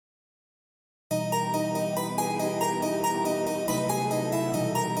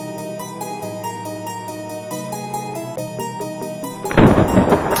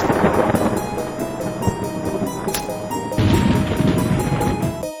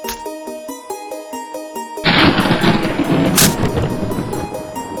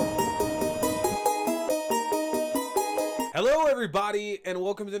everybody, and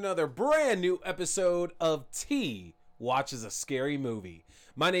welcome to another brand new episode of T Watches a Scary Movie.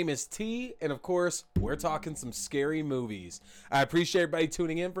 My name is T, and of course, we're talking some scary movies. I appreciate everybody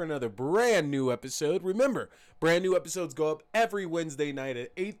tuning in for another brand new episode. Remember, brand new episodes go up every Wednesday night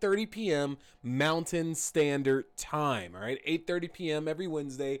at 8:30 p.m. Mountain Standard Time. All right, 8:30 p.m. every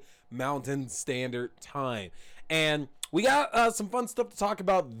Wednesday, Mountain Standard Time. And we got some fun stuff to talk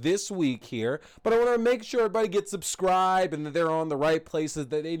about this week here, but I want to make sure everybody gets subscribed and that they're on the right places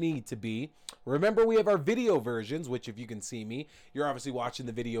that they need to be. Remember, we have our video versions, which if you can see me, you're obviously watching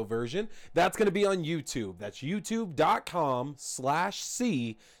the video version. That's going to be on YouTube. That's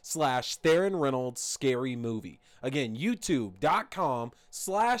youtube.com/C/Theron Reynolds Scary Movie. Again,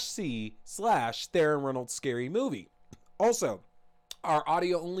 youtube.com/C/Theron Reynolds Scary Movie. Also, our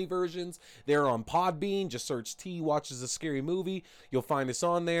audio-only versions, they're on Podbean. Just search T Watches a Scary Movie. You'll find us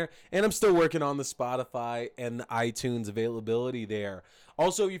on there. And I'm still working on the Spotify and the iTunes availability there.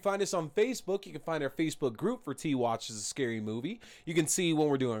 Also, you find us on Facebook. You can find our Facebook group for T Watches a Scary Movie. You can see when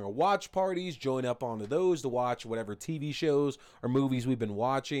we're doing our watch parties. Join up onto those to watch whatever TV shows or movies we've been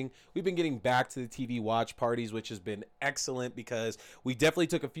watching. We've been getting back to the TV watch parties, which has been excellent because we definitely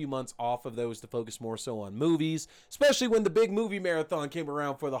took a few months off of those to focus more so on movies, especially when the big movie marathon came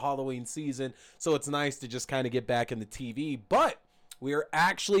around for the Halloween season. So it's nice to just kind of get back into TV. But we are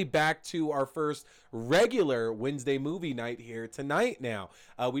actually back to our first regular Wednesday movie night here tonight now.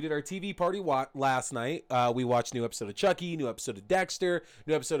 We did our TV party last night. We watched a new episode of Chucky, new episode of Dexter,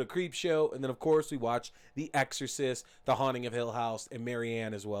 new episode of Creepshow, and then, of course, we watched The Exorcist, The Haunting of Hill House, and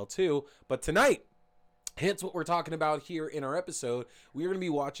Marianne as well, too. But tonight, hence what we're talking about here in our episode, we're going to be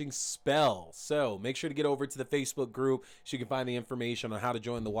watching Spell. So make sure to get over to the Facebook group so you can find the information on how to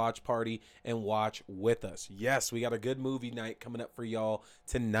join the watch party and watch with us. Yes, we got a good movie night coming up for y'all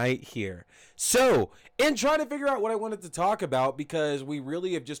tonight here. So, in trying to figure out what I wanted to talk about, because we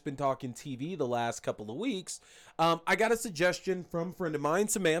really have just been talking TV the last couple of weeks, I got a suggestion from a friend of mine,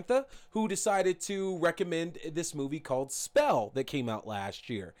 Samantha, who decided to recommend this movie called Spell that came out last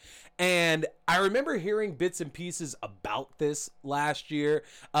year. And I remember hearing bits and pieces about this last year.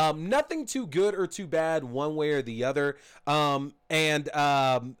 Nothing too good or too bad one way or the other. Omari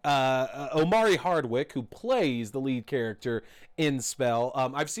Hardwick, who plays the lead character in Spell,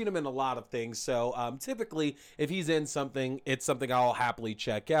 I've seen him in a lot of things. So typically, if he's in something, it's something I'll happily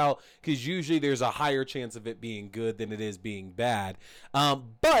check out because usually there's a higher chance of it being good than it is being bad.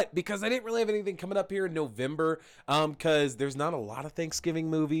 But because I didn't really have anything coming up here in November, because there's not a lot of Thanksgiving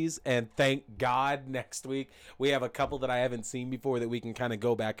movies, and thank God next week we have a couple that I haven't seen before that we can kind of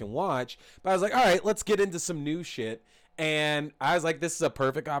go back and watch. But I was like, all right, let's get into some new shit. And I was like, this is a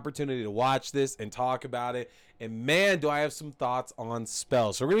perfect opportunity to watch this and talk about it. And man, do I have some thoughts on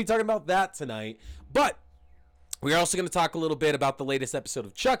Spell. So we're going to be talking about that tonight. But we're also going to talk a little bit about the latest episode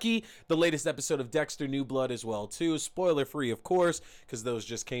of Chucky, the latest episode of Dexter New Blood as well, too. Spoiler free, of course, because those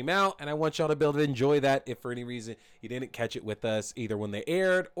just came out, and I want y'all to be able to enjoy that if for any reason you didn't catch it with us, either when they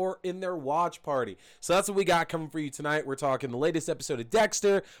aired or in their watch party. So that's what we got coming for you tonight. We're talking the latest episode of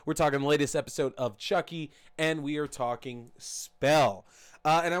Dexter, we're talking the latest episode of Chucky, and we are talking Spell.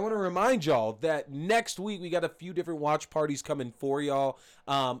 And I want to remind y'all that next week we got a few different watch parties coming for y'all.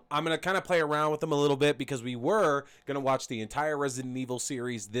 I'm going to kind of play around with them a little bit because we were going to watch the entire Resident Evil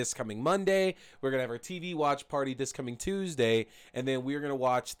series this coming Monday. We're going to have our TV watch party this coming Tuesday. And then we're going to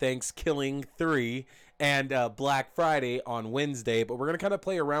watch Thanksgiving 3 and Black Friday on Wednesday. But we're going to kind of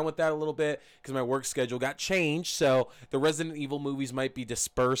play around with that a little bit because my work schedule got changed. So the Resident Evil movies might be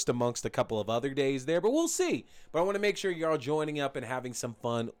dispersed amongst a couple of other days there, but we'll see. But I want to make sure you're all joining up and having some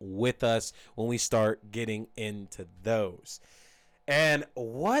fun with us when we start getting into those. And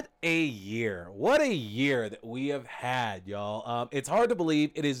what a year that we have had, y'all. It's hard to believe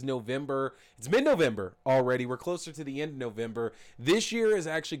it is November. It's mid-November already. We're closer to the end of November. This year has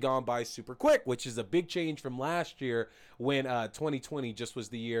actually gone by super quick, which is a big change from last year when 2020 just was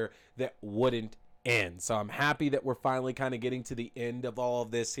the year that wouldn't end. So I'm happy that we're finally kind of getting to the end of all of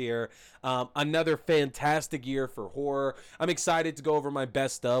this here. Another fantastic year for horror. I'm excited to go over my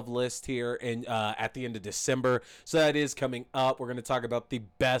best of list here and at the end of December. So that is coming up. We're going to talk about the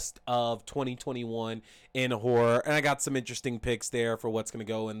best of 2021 in horror. And I got some interesting picks there for what's going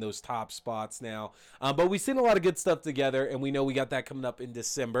to go in those top spots now. But we've seen a lot of good stuff together, and we know we got that coming up in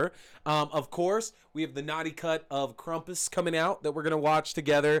December. Of course, we have the naughty cut of Krampus coming out that we're going to watch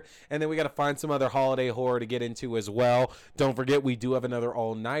together. And then we got to find some other holiday horror to get into as well. Don't forget, we do have another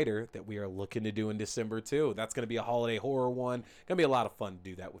all-nighter that we are looking to do in December too. That's going to be a holiday horror one. Going to be a lot of fun to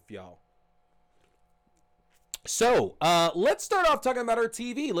do that with y'all. Let's start off talking about our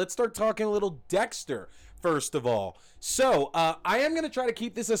TV. Let's start talking a little Dexter, first of all. I am going to try to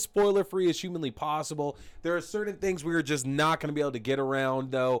keep this as spoiler free as humanly possible. There are certain things we are just not going to be able to get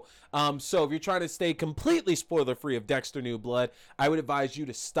around, though. So, if you're trying to stay completely spoiler free of Dexter New Blood, I would advise you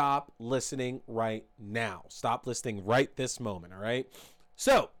to stop listening right now. Stop listening right this moment, all right?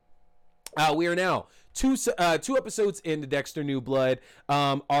 We are now two episodes into Dexter New Blood.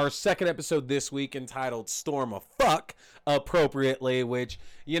 Our second episode this week entitled Storm of Fuck, appropriately, which,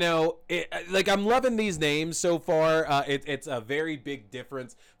 I'm loving these names so far. It's a very big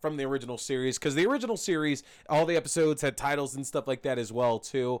difference from the original series, because the original series, all the episodes had titles and stuff like that as well,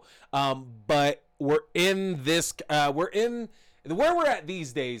 too. But where we're at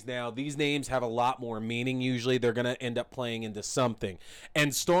these days now, these names have a lot more meaning. Usually they're going to end up playing into something.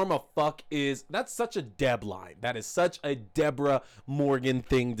 And Storm of Fuck that's such a Deb line. That is such a Deborah Morgan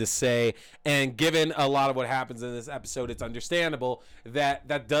thing to say. And given a lot of what happens in this episode, it's understandable that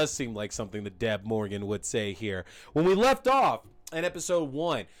that does seem like something that Deb Morgan would say here. When we left off in episode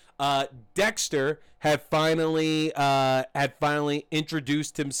 1, Dexter had finally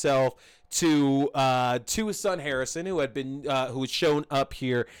introduced himself to his son Harrison, who was shown up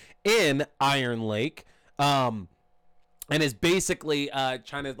here in Iron Lake, and is basically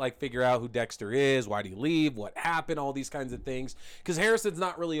trying to figure out who Dexter is, why did he leave, what happened, all these kinds of things, because Harrison's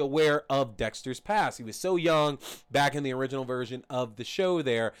not really aware of Dexter's past. He was so young back in the original version of the show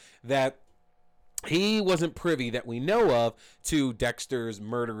there that he wasn't privy, that we know of, to Dexter's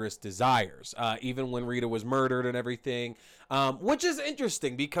murderous desires, even when Rita was murdered and everything, which is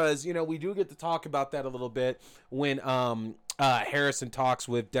interesting because, we do get to talk about that a little bit when Harrison talks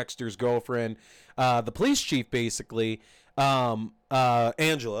with Dexter's girlfriend, the police chief, basically,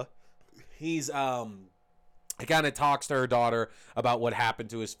 Angela. He kind of talks to her daughter about what happened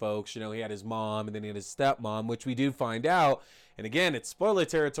to his folks. He had his mom and then he had his stepmom, which we do find out. And again, it's spoiler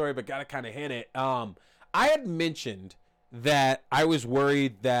territory, but got to kind of hint it. I had mentioned that I was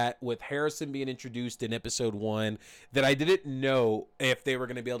worried that with Harrison being introduced in episode 1, that I didn't know if they were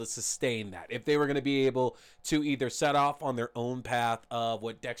going to be able to sustain that, if they were going to be able to either set off on their own path of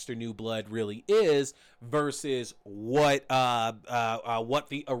what Dexter New Blood really is versus what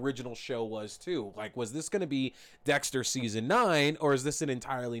the original show was too. Was this going to be Dexter season 9, or is this an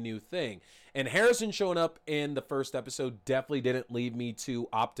entirely new thing? And Harrison showing up in the first episode definitely didn't leave me too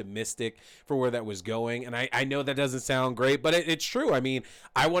optimistic for where that was going. And I know that doesn't sound great, but it's true. I mean,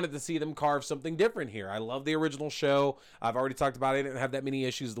 I wanted to see them carve something different here. I love the original show. I've already talked about it. I didn't have that many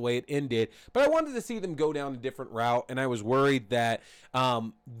issues the way it ended, but I wanted to see them go down a different route. And I was worried that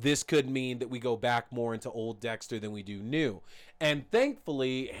this could mean that we go back more into old Dexter than we do new. And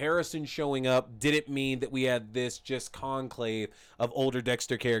thankfully, Harrison showing up didn't mean that we had this just conclave of older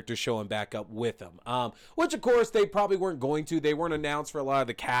Dexter characters showing back up with him. Which, of course, they probably weren't going to. They weren't announced for a lot of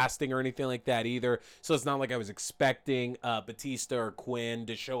the casting or anything like that either. So it's not like I was expecting Batista or Quinn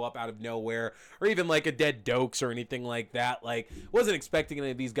to show up out of nowhere, or even like a dead Dokes or anything like that. Wasn't expecting any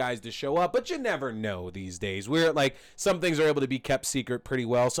of these guys to show up, but you never know these days. Some things are able to be kept secret pretty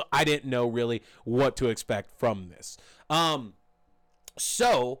well, so I didn't know really what to expect from this.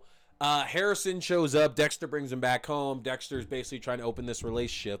 Harrison shows up. Dexter brings him back home. Dexter's basically trying to open this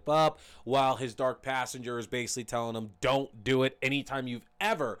relationship up while his dark passenger is basically telling him, don't do it. Anytime you've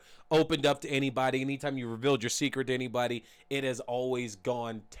ever opened up to anybody, anytime you revealed your secret to anybody, it has always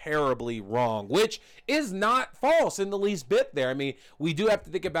gone terribly wrong, which is not false in the least bit there. I mean, we do have to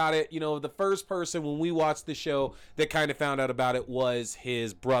think about it. The first person when we watched the show that kind of found out about it was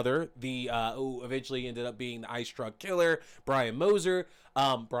his brother, who eventually ended up being the ice truck killer, Brian Moser.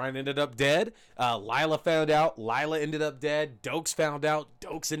 Brian ended up dead. Lila found out. Lila ended up dead. Dokes found out.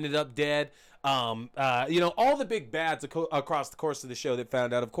 Dokes ended up dead. All the big bads across the course of the show that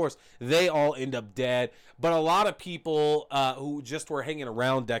found out, of course, they all end up dead. But a lot of people who just were hanging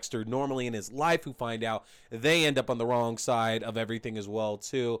around Dexter normally in his life who find out, they end up on the wrong side of everything as well,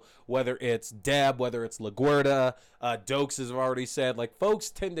 too. Whether it's Deb, whether it's LaGuardia, Dokes, as I've already said,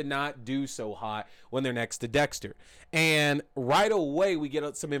 folks tend to not do so hot when they're next to Dexter. And right away, we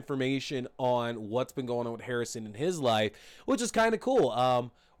get some information on what's been going on with Harrison in his life, which is kind of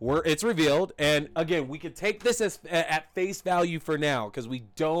cool. It's revealed, and again, we could take this as at face value for now because we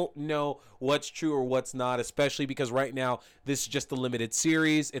don't know what's true or what's not, especially because right now this is just a limited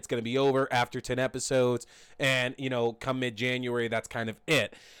series. It's going to be over after 10 episodes, and come mid-January, that's kind of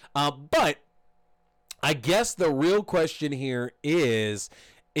it. But I guess the real question here is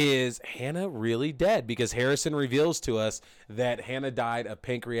Hannah really dead? Because Harrison reveals to us that Hannah died of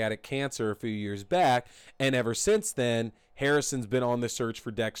pancreatic cancer a few years back, and ever since then, Harrison's been on the search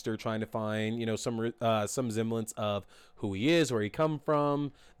for Dexter, trying to find, some semblance of who he is, where he come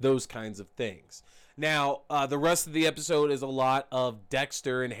from, those kinds of things. Now, the rest of the episode is a lot of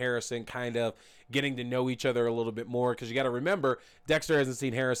Dexter and Harrison kind of getting to know each other a little bit more, because you got to remember, Dexter hasn't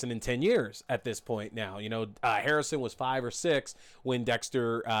seen Harrison in 10 years at this point now. Harrison was 5 or 6 when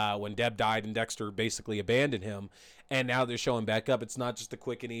when Deb died and Dexter basically abandoned him. And now they're showing back up. It's not just a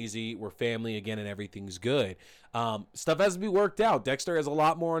quick and easy, we're family again and everything's good. Stuff has to be worked out. Dexter has a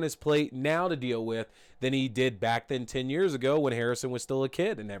lot more on his plate now to deal with than he did back then 10 years ago when Harrison was still a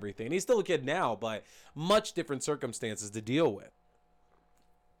kid and everything. And he's still a kid now, but much different circumstances to deal with.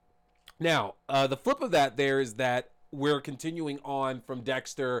 Now, the flip of that there is that we're continuing on from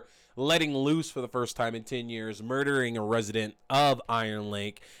Dexter letting loose for the first time in 10 years, murdering a resident of Iron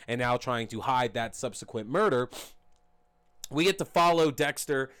Lake, and now trying to hide that subsequent murder. We get to follow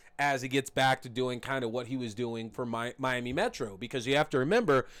Dexter as he gets back to doing kind of what he was doing for Miami Metro, because you have to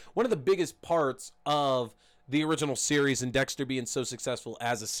remember, one of the biggest parts of the original series and Dexter being so successful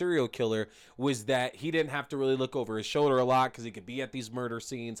as a serial killer was that he didn't have to really look over his shoulder a lot, because he could be at these murder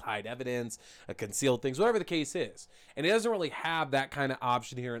scenes, hide evidence, conceal things, whatever the case is. And he doesn't really have that kind of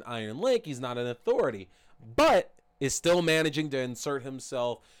option here in Iron Lake. He's not an authority, but is still managing to insert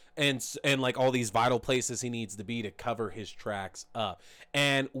himself and like all these vital places he needs to be to cover his tracks up.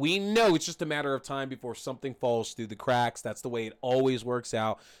 And we know it's just a matter of time before something falls through the cracks. That's the way it always works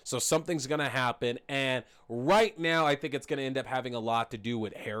out. So something's going to happen. And right now, I think it's going to end up having a lot to do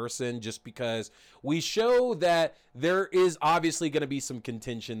with Harrison, just because we show that there is obviously going to be some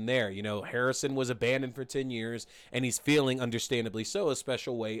contention there. Harrison was abandoned for 10 years, and he's feeling, understandably so, a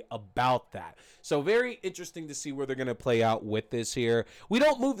special way about that. So very interesting to see where they're going to play out with this here. We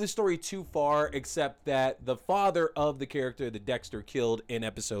don't move the story too far, except that the father of the character that Dexter killed in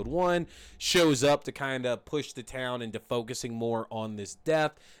episode 1 shows up to kind of push the town into focusing more on this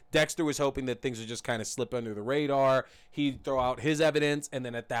death. Dexter was hoping that things would just kind of slip under the radar. He'd throw out his evidence, and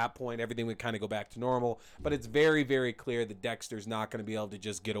then at that point, everything would kind of go back to normal. But it's very, very clear that Dexter's not going to be able to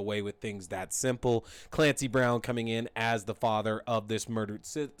just get away with things that simple. Clancy Brown coming in as the father of this murdered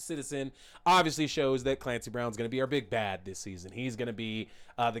citizen obviously shows that Clancy Brown's going to be our big bad this season. He's going to be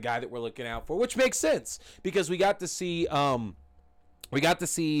the guy that we're looking out for, which makes sense, because we got to see the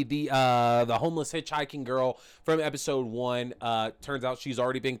homeless hitchhiking girl from episode 1. Turns out she's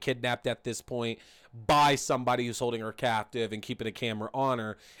already been kidnapped at this point by somebody who's holding her captive and keeping a camera on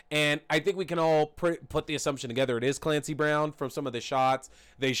her. And I think we can all put the assumption together. It is Clancy Brown. From some of the shots,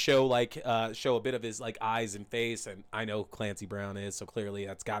 they show a bit of his eyes and face, and I know Clancy Brown is, so clearly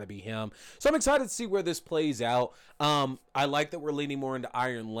that's got to be him. So I'm excited to see where this plays out. I like that we're leaning more into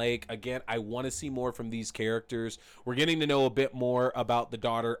Iron Lake. Again, I want to see more from these characters. We're getting to know a bit more about the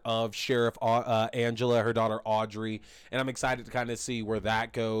daughter of Sheriff Angela, her daughter Audrey, and I'm excited to kind of see where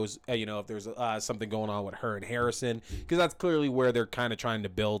that goes. If there's something going on with her and Harrison, because that's clearly where they're kind of trying to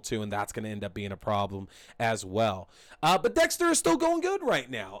build to, and that's going to end up being a problem as well. But Dexter is still going good right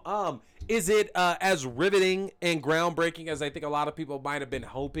now. Is it as riveting and groundbreaking as I think a lot of people might have been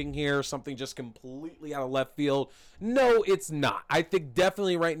hoping here? Something just completely out of left field? No, it's not. I think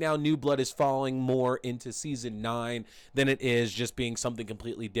definitely right now New Blood is falling more into season 9 than it is just being something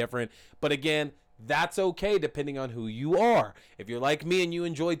completely different. But again, that's okay depending on who you are. If you're like me and you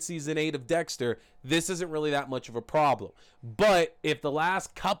enjoyed season 8 of Dexter, this isn't really that much of a problem. But if the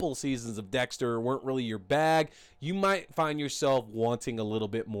last couple seasons of Dexter weren't really your bag, you might find yourself wanting a little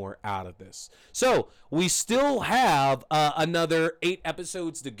bit more out of this. So we still have another 8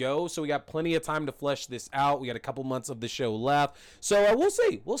 episodes to go. So we got plenty of time to flesh this out. We got a couple months of the show left. So we'll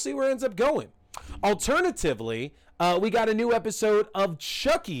see. We'll see where it ends up going. Alternatively, we got a new episode of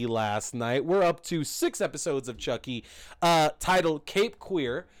Chucky last night. We're up to 6 episodes of Chucky, titled Cape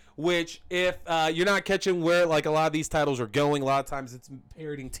Queer, which if you're not catching where a lot of these titles are going, a lot of times it's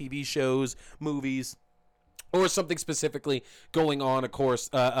parodying TV shows, movies, or something specifically going on, of course,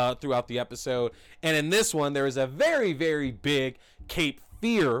 throughout the episode. And in this one, there is a very, very big Cape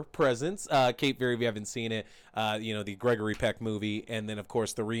Fear presence. Cape Fear, if you haven't seen it, the Gregory Peck movie, and then of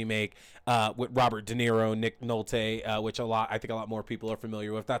course the remake with Robert De Niro, Nick Nolte, which I think a lot more people are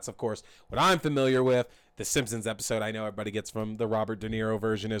familiar with. That's of course what I'm familiar with. The Simpsons episode, I know everybody gets from the Robert De Niro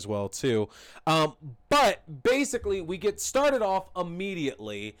version as well too. But basically, we get started off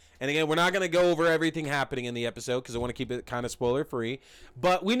immediately, and again, we're not going to go over everything happening in the episode because I want to keep it kind of spoiler free.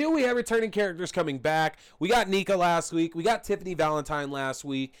 But we knew we had returning characters coming back. We got Nika last week. We got Tiffany Valentine last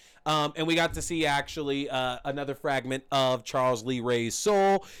week. And we got to see actually another fragment of Charles Lee Ray's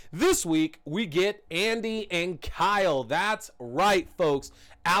soul. This week, we get Andy and Kyle. That's right, folks.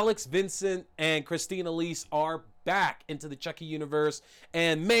 Alex Vincent and Christina Elise are back into the Chucky universe,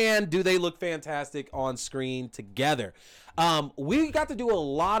 and man, do they look fantastic on screen together. We got to do a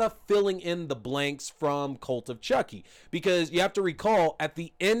lot of filling in the blanks from Cult of Chucky, because you have to recall, at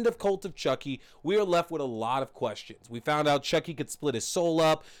the end of Cult of Chucky, we are left with a lot of questions. We found out Chucky could split his soul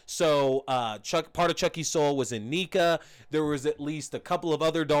up, so part of Chucky's soul was in Nika. There was at least a couple of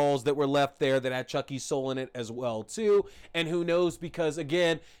other dolls that were left there that had Chucky's soul in it as well too, and who knows, because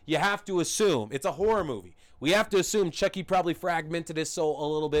again, you have to assume, it's a horror movie, we have to assume Chucky probably fragmented his soul a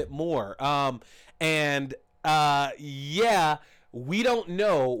little bit more. Yeah, we don't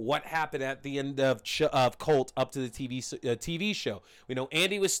know what happened at the end of Cult up to the TV show. We know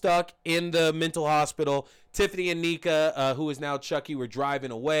Andy was stuck in the mental hospital. Tiffany and Nika, who is now Chucky, were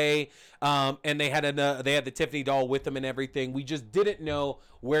driving away, and they had the Tiffany doll with them and everything. We just didn't know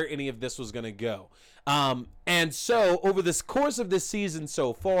where any of this was going to go. And so over this course of this season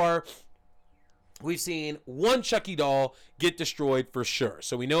so far, we've seen one Chucky doll get destroyed for sure.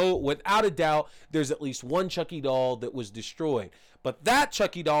 So we know without a doubt there's at least one Chucky doll that was destroyed. But that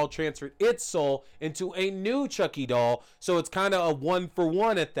Chucky doll transferred its soul into a new Chucky doll. So it's kind of a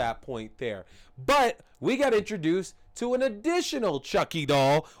 1-for-1 at that point there. But we got introduced to an additional Chucky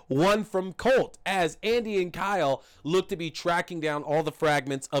doll, one from Cult, as Andy and Kyle look to be tracking down all the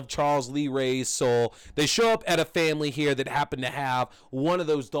fragments of Charles Lee Ray's soul. They show up at a family here that happened to have one of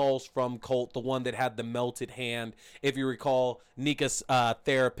those dolls from Cult, the one that had the melted hand. If you recall, Nika's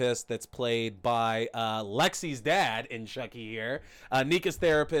therapist, that's played by Lexi's dad in Chucky here, Nika's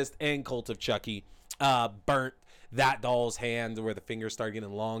therapist in Cult of Chucky, burnt that doll's hand where the fingers start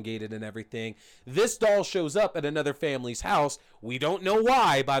getting elongated and everything. This doll shows up at another family's house. We don't know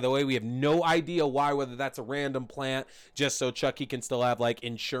why, by the way. We have no idea why, whether that's a random plant just so Chucky can still have like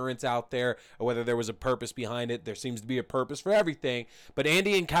insurance out there, or whether there was a purpose behind it. There seems to be a purpose for everything. But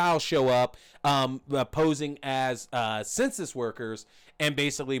Andy and Kyle show up posing as census workers and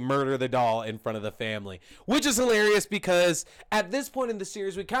basically murder the doll in front of the family, which is hilarious because at this point in the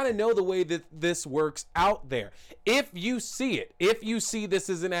series, we kind of know the way that this works out there. If you see it, if you see this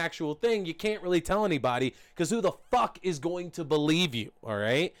as an actual thing, you can't really tell anybody because who the fuck is going to believe you, all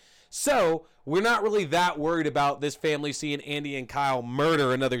right? So we're not really that worried about this family seeing Andy and Kyle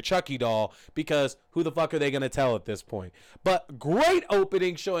murder another Chucky doll because who the fuck are they going to tell at this point? But great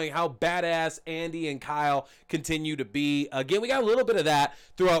opening showing how badass Andy and Kyle continue to be. Again, we got a little bit of that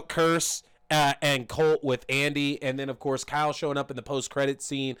throughout Curse and Cult with Andy. And then, of course, Kyle showing up in the post-credit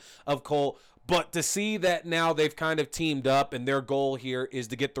scene of Cult. But to see that now they've kind of teamed up and their goal here is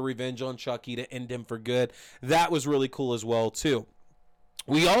to get the revenge on Chucky to end him for good, that was really cool as well, too.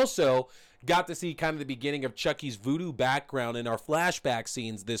 We also got to see kind of the beginning of Chucky's voodoo background in our flashback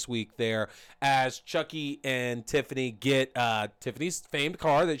scenes this week there, as Chucky and Tiffany get Tiffany's famed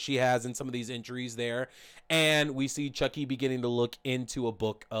car that she has in some of these entries there, and we see Chucky beginning to look into a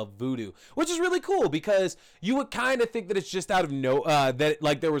book of voodoo, which is really cool because you would kind of think that it's just out of that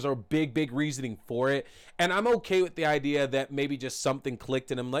like there was a big reasoning for it, and I'm okay with the idea that maybe just something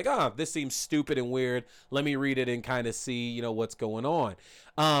clicked and I'm like, this seems stupid and weird, let me read it and kind of see, what's going on.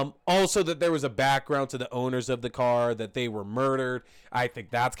 Also that there was a background to the owners of the car, that they were murdered. I think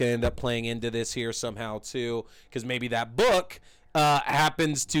that's going to end up playing into this here somehow too, because maybe that book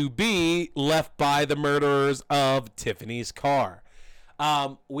happens to be left by the murderers of Tiffany's car.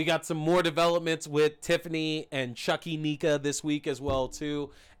 We got some more developments with Tiffany and Chucky Nika this week as well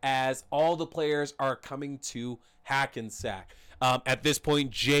too, as all the players are coming to Hackensack. At this point,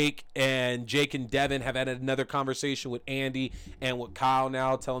 Jake and Devin have had another conversation with Andy and with Kyle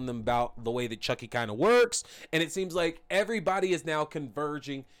now, telling them about the way that Chucky kind of works. And it seems like everybody is now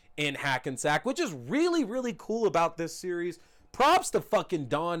converging in Hackensack, which is really, really cool about this series. Props to fucking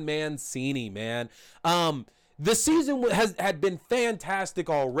Don Mancini, man. The season had been fantastic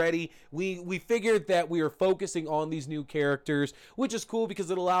already. We figured that we are focusing on these new characters, which is cool because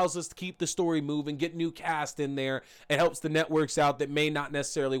it allows us to keep the story moving, get new cast in there. It helps the networks out that may not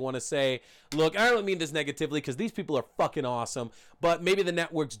necessarily want to say, look, I don't mean this negatively because these people are fucking awesome, but maybe the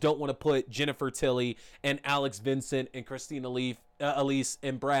networks don't want to put Jennifer Tilly and Alex Vincent and Christina Elise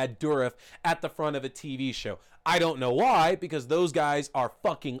and Brad Dourif at the front of a TV show. I don't know why, because those guys are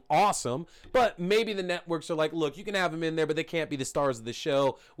fucking awesome, but maybe the networks are like, look, you can have them in there, but they can't be the stars of the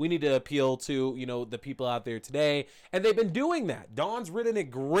show. We need to appeal to, the people out there today, and they've been doing that. Dawn's written a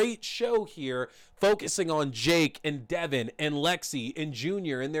great show here, focusing on Jake and Devin and Lexi and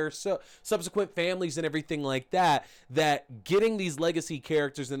Junior and their subsequent families and everything like that, that getting these legacy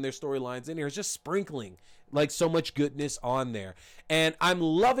characters and their storylines in here is just sprinkling like so much goodness on there. And I'm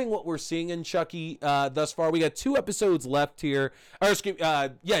loving what we're seeing in Chucky thus far. We got 2 episodes left here, or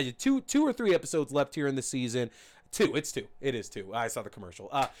two or 3 episodes left here in the season. Two. It's two. It is two. I saw the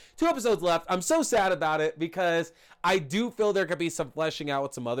commercial. 2 episodes left. I'm so sad about it because I do feel there could be some fleshing out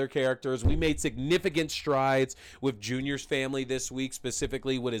with some other characters. We made significant strides with Junior's family this week,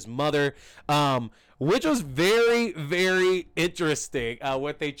 specifically with his mother, which was very, very interesting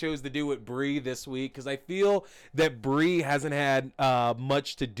what they chose to do with Bree this week, because I feel that Bree hasn't had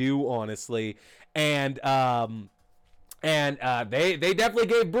much to do, honestly. And they definitely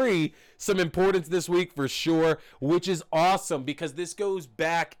gave Bree some importance this week for sure, which is awesome because this goes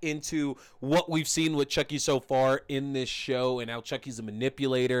back into what we've seen with Chucky so far in this show and how Chucky's a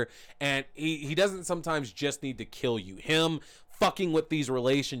manipulator, and he doesn't sometimes just need to kill you. Him fucking with these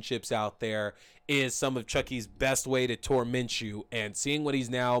relationships out there is some of Chucky's best way to torment you, and seeing what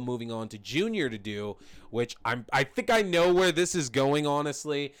he's now moving on to Junior to do, which I think I know where this is going,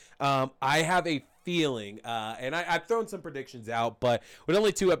 honestly. I have a feeling, and I've thrown some predictions out, but with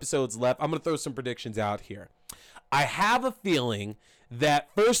only 2 episodes left, I'm going to throw some predictions out here. I have a feeling that,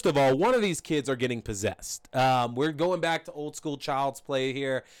 first of all, one of these kids are getting possessed. We're going back to old school Child's Play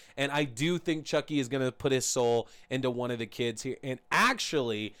here, and I do think Chucky is going to put his soul into one of the kids here. And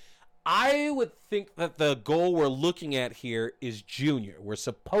actually, I would think that the goal we're looking at here is Junior. We're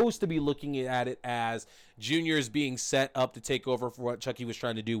supposed to be looking at it as Junior is being set up to take over for what Chucky was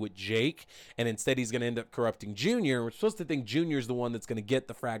trying to do with Jake, and instead he's going to end up corrupting Junior. We're supposed to think Junior's the one that's going to get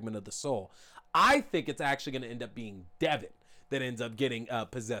the fragment of the soul. I think it's actually going to end up being Devin that ends up getting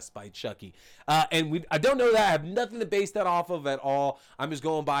possessed by Chucky. I don't know that. I have nothing to base that off of at all. I'm just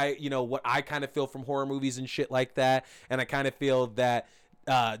going by, what I kind of feel from horror movies and shit like that. And I kind of feel that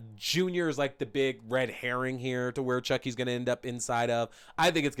Junior is like the big red herring here to where Chucky's going to end up inside of.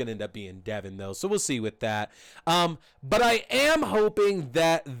 I think it's going to end up being Devin, though, so we'll see with that. But I am hoping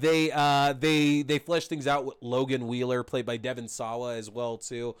that they flesh things out with Logan Wheeler, played by Devin Sawa, as well,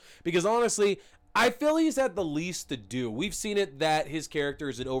 too, because honestly, I feel he's had the least to do. We've seen it that his character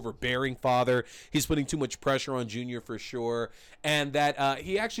is an overbearing father. He's putting too much pressure on Junior for sure. And that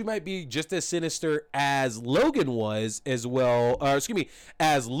he actually might be just as sinister as Logan was as well.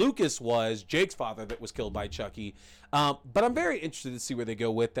 As Lucas was, Jake's father that was killed by Chucky. But I'm very interested to see where they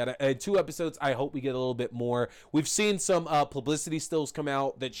go with that. In 2 episodes, I hope we get a little bit more. We've seen some publicity stills come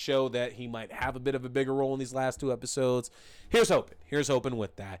out that show that he might have a bit of a bigger role in these last 2 episodes. Here's hoping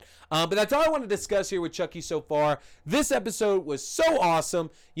with that. But that's all I want to discuss here with Chucky so far. This episode was so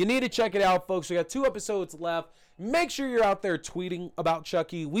awesome. You need to check it out, folks. We got 2 episodes left. Make sure you're out there tweeting about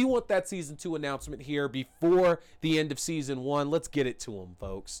Chucky. We want that season 2 announcement here before the end of season 1. Let's get it to them,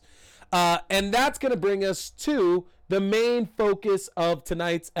 folks. And that's going to bring us to the main focus of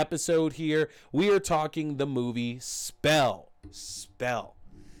tonight's episode here. We are talking the movie Spell.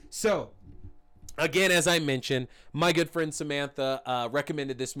 So, again, as I mentioned, my good friend Samantha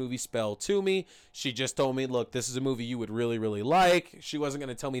recommended this movie Spell to me. She just told me, look, this is a movie you would really, really like. She wasn't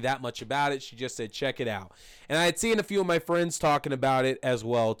going to tell me that much about it. She just said, check it out. And I had seen a few of my friends talking about it as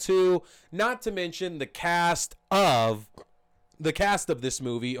well, too. Not to mention the cast of this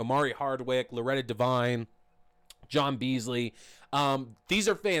movie: Omari Hardwick, Loretta Devine, John Beasley. These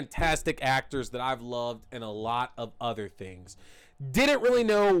are fantastic actors that I've loved in a lot of other things. Didn't really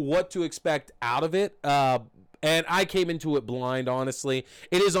know what to expect out of it, and I came into it blind, honestly.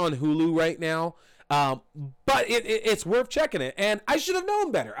 It is on Hulu right now, but it's worth checking it, and I should have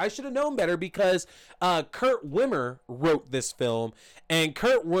known better. Because Kurt Wimmer wrote this film, and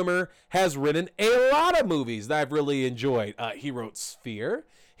Kurt Wimmer has written a lot of movies that I've really enjoyed. He wrote Sphere.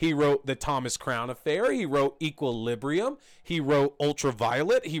 He wrote The Thomas Crown Affair. He wrote Equilibrium. He wrote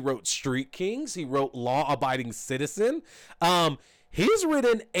Ultraviolet. He wrote Street Kings. He wrote Law Abiding Citizen. He's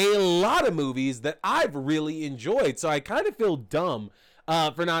written a lot of movies that I've really enjoyed. So I kind of feel dumb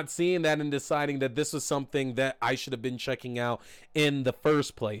for not seeing that and deciding that this was something that I should have been checking out in the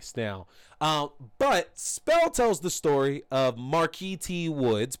first place now. But Spell tells the story of Marquis T.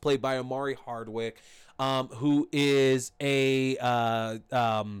 Woods, played by Omari Hardwick, who is a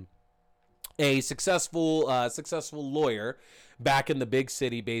successful lawyer back in the big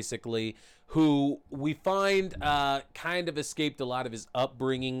city, basically, who we find kind of escaped a lot of his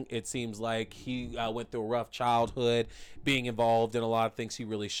upbringing. It seems like he went through a rough childhood, being involved in a lot of things he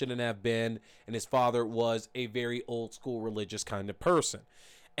really shouldn't have been, and his father was a very old school religious kind of person.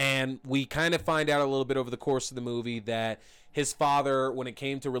 And we kind of find out a little bit over the course of the movie that his father, when it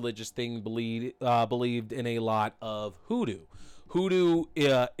came to religious things, believed in a lot of hoodoo. Hoodoo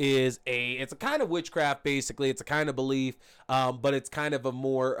it's a kind of witchcraft, basically. It's a kind of belief, but it's kind of a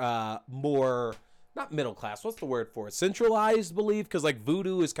more not middle class. What's the word for it? Centralized belief, because like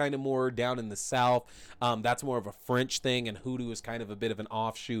voodoo is kind of more down in the South. That's more of a French thing, and hoodoo is kind of a bit of an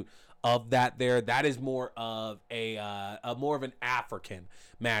offshoot of that there. That is more of a more of an African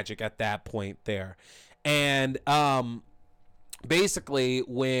magic at that point there. And basically,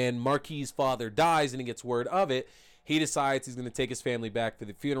 when Marquis' father dies and he gets word of it, he decides he's going to take his family back for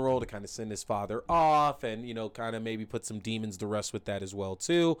the funeral to kind of send his father off and, you know, kind of maybe put some demons to rest with that as well,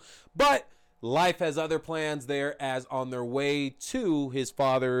 too. But life has other plans there, as on their way to his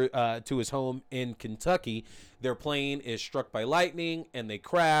father, to his home in Kentucky, their plane is struck by lightning and they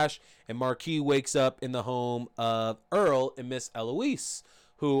crash, and Marquis wakes up in the home of Earl and Miss Eloise,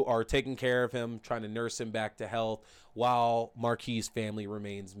 who are taking care of him, trying to nurse him back to health, while Marquis' family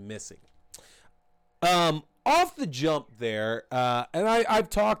remains missing. Off the jump there, and I've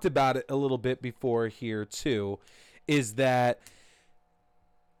talked about it a little bit before here too, is that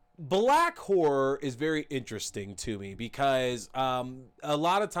black horror is very interesting to me because a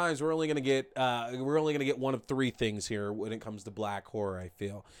lot of times we're only gonna get one of three things here when it comes to black horror. I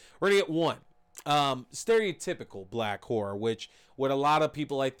feel we're gonna get one. Stereotypical black horror, which what a lot of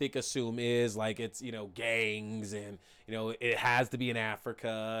people I think assume is like it's, you know, gangs and, you know, it has to be in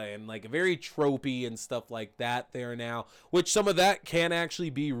Africa and like very tropey and stuff like that there now, which some of that can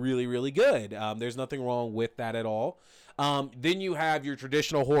actually be really, really good. There's nothing wrong with that at all. Then you have your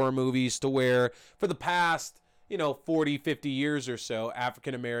traditional horror movies to where for the past, you know, 40, 50 years or so,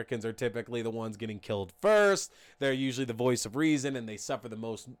 African Americans are typically the ones getting killed first. They're usually the voice of reason, and they suffer the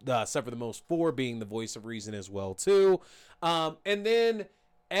most for being the voice of reason as well too. And then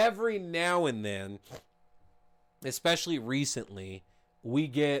every now and then, especially recently, we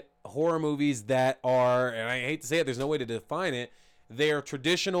get horror movies that are, and I hate to say it, there's no way to define it, they are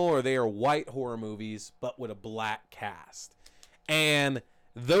traditional or they are white horror movies, but with a black cast. And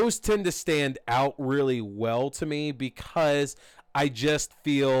those tend to stand out really well to me because I just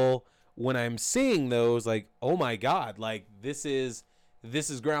feel when I'm seeing those, like, oh my God, like this is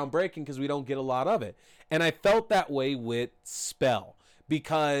groundbreaking because we don't get a lot of it. And I felt that way with Spell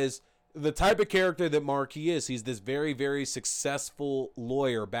because the type of character that Marquis is, he's this very, very successful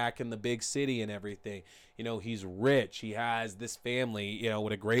lawyer back in the big city and everything. You know, he's rich. He has this family, you know,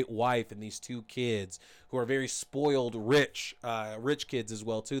 with a great wife and these two kids who are very spoiled, rich kids as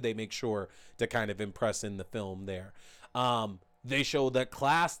well, too. They make sure to kind of impress in the film there. They show that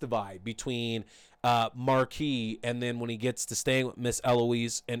class divide between Marquis, and then when he gets to staying with Miss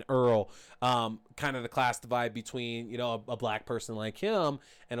Eloise and Earl, kind of the class divide between, you know, a black person like him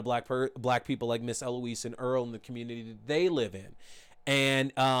and a black people like Miss Eloise and Earl in the community that they live in.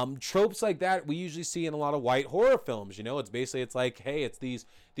 And tropes like that we usually see in a lot of white horror films. You know, it's like, hey, it's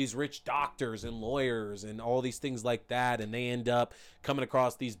these rich doctors and lawyers and all these things like that, and they end up coming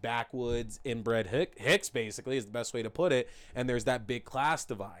across these backwoods inbred hicks, basically, is the best way to put it. And there's that big class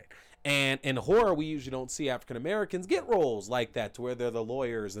divide. And in horror, we usually don't see African Americans get roles like that, to where they're the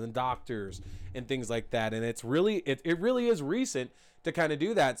lawyers and the doctors and things like that. And it really is recent to kind of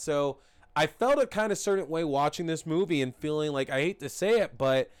do that. So I felt a kind of certain way watching this movie and feeling like, I hate to say it,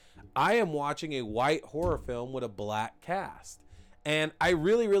 but I am watching a white horror film with a black cast. And I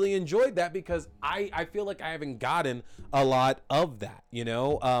really, really enjoyed that because I feel like I haven't gotten a lot of that, you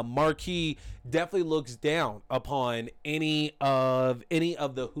know. Marquis definitely looks down upon any of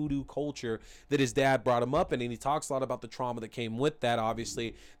the hoodoo culture that his dad brought him up in, and he talks a lot about the trauma that came with that.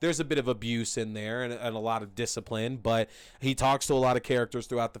 Obviously, there's a bit of abuse in there and a lot of discipline, but he talks to a lot of characters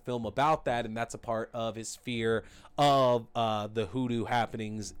throughout the film about that, and that's a part of his fear of the hoodoo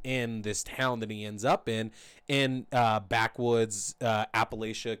happenings in this town that he ends up in backwoods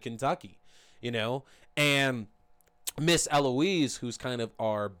Appalachia, Kentucky, you know. And Miss Eloise, who's kind of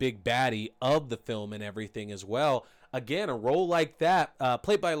our big baddie of the film and everything as well, again, a role like that,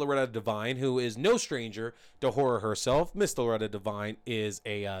 played by Loretta Devine, who is no stranger to horror herself. Miss Loretta Devine is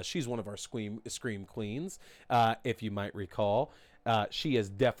she's one of our scream queens, if you might recall. She has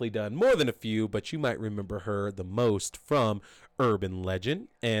definitely done more than a few, but you might remember her the most from Urban Legend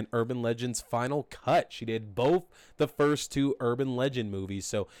and Urban Legend's Final Cut. She did both the first two Urban Legend movies,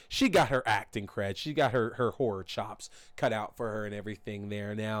 so she got her acting cred. She got her horror chops cut out for her and everything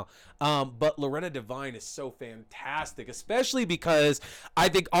there now. But Loretta Devine is so fantastic, especially because I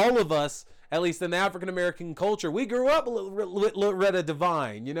think all of us, at least in the African-American culture, we grew up with Loretta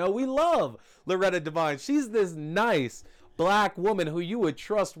Devine. You know, we love Loretta Devine. She's this nice black woman who you would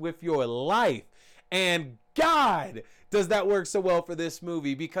trust with your life. And God, does that work so well for this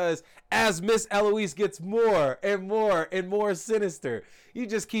movie, because as Miss Eloise gets more and more and more sinister, you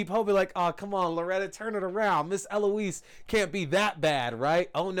just keep hoping like, oh, come on, Loretta, turn it around. Miss Eloise can't be that bad, right?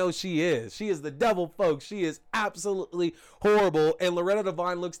 Oh, no, she is. She is the devil, folks. She is absolutely horrible. And Loretta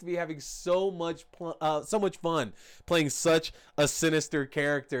Devine looks to be having so much fun playing such a sinister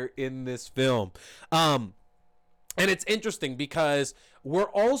character in this film. And it's interesting because we're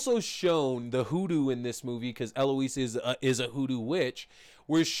also shown the hoodoo in this movie, because Eloise is a hoodoo witch.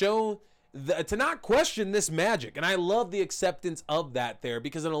 We're shown to not question this magic, and I love the acceptance of that there,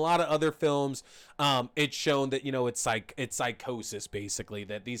 because in a lot of other films, it's shown that, you know, it's psychosis, basically,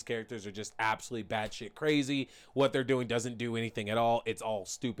 that these characters are just absolutely batshit crazy. What they're doing doesn't do anything at all. It's all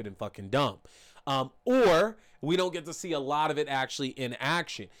stupid and fucking dumb. Or we don't get to see a lot of it actually in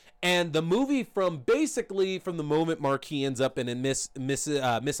action. And the movie, from the moment Marquis ends up in Miss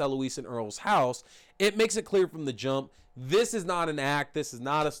Eloise and Earl's house, it makes it clear from the jump, this is not an act, this is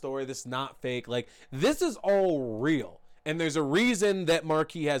not a story, this is not fake. Like, this is all real. And there's a reason that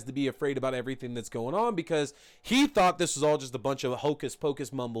Marquis has to be afraid about everything that's going on, because he thought this was all just a bunch of hocus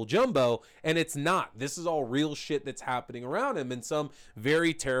pocus mumbo jumbo, and it's not. This is all real shit that's happening around him, and some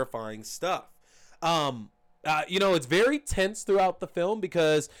very terrifying stuff. You know, it's very tense throughout the film,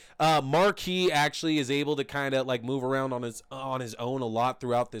 because Marquis actually is able to kind of like move around on his own a lot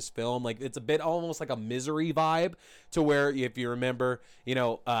throughout this film. Like, it's a bit almost like a Misery vibe, to where, if you remember, you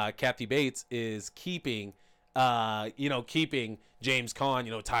know, Kathy Bates is keeping James Caan,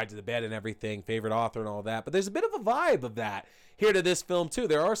 you know, tied to the bed and everything, favorite author and all that. But there's a bit of a vibe of that here to this film too.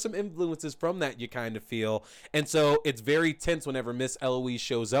 There are some influences from that, you kind of feel. And so it's very tense whenever Miss Eloise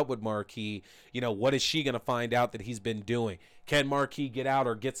shows up with Marquis. You know, what is she going to find out that he's been doing? Can Marquis get out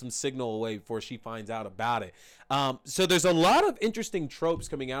or get some signal away before she finds out about it? So there's a lot of interesting tropes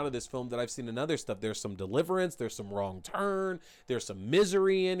coming out of this film that I've seen in other stuff. There's some Deliverance, there's some Wrong Turn, there's some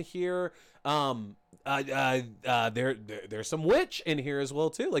Misery in here. There's some Witch in here as well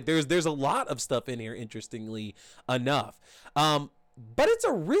too. Like, there's a lot of stuff in here, interestingly enough. But it's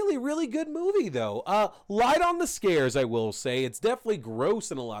a really, really good movie, though. Light on the scares, I will say. It's definitely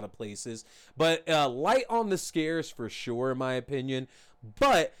gross in a lot of places, but light on the scares for sure, in my opinion.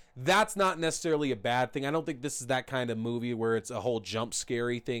 But that's not necessarily a bad thing. I don't think this is that kind of movie where it's a whole jump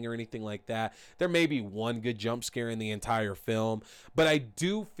scary thing or anything like that. There may be one good jump scare in the entire film, but I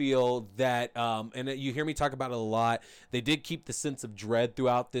do feel that, and you hear me talk about it a lot, they did keep the sense of dread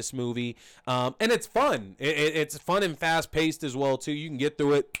throughout this movie. And it's fun. It's fun and fast paced as well too. You can get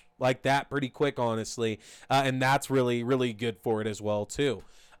through it like that pretty quick, honestly. And that's really, really good for it as well too.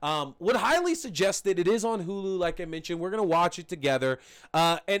 Would highly suggest it. It is on Hulu, like I mentioned. We're going to watch it together.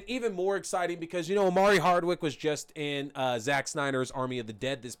 And even more exciting because, you know, Omari Hardwick was just in Zack Snyder's Army of the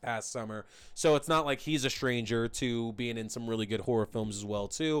Dead this past summer. So it's not like he's a stranger to being in some really good horror films as well,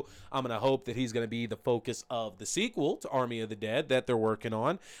 too. I'm going to hope that he's going to be the focus of the sequel to Army of the Dead that they're working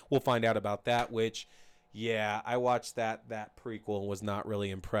on. We'll find out about that, which, yeah, I watched that prequel and was not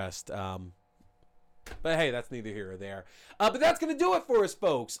really impressed. But hey, that's neither here or there. But that's going to do it for us,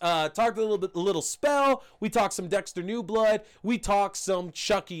 folks. Talked a little Spell. We talked some Dexter New Blood. We talked some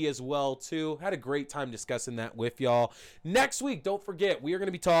Chucky as well, too. Had a great time discussing that with y'all. Next week, don't forget, we are going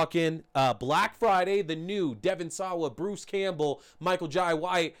to be talking Black Friday, the new Devon Sawa, Bruce Campbell, Michael Jai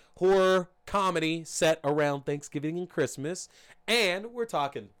White horror comedy set around Thanksgiving and Christmas. And we're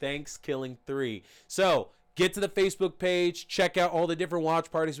talking Thanksgiving 3. So, get to the Facebook page. Check out all the different watch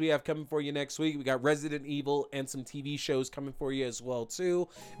parties we have coming for you next week. We got Resident Evil and some TV shows coming for you as well, too.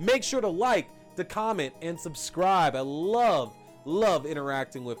 Make sure to like, to comment, and subscribe. I love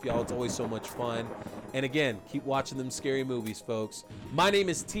interacting with y'all. It's always so much fun. And again, keep watching them scary movies, folks. My name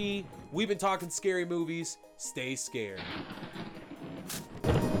is T. We've been talking scary movies. Stay scared.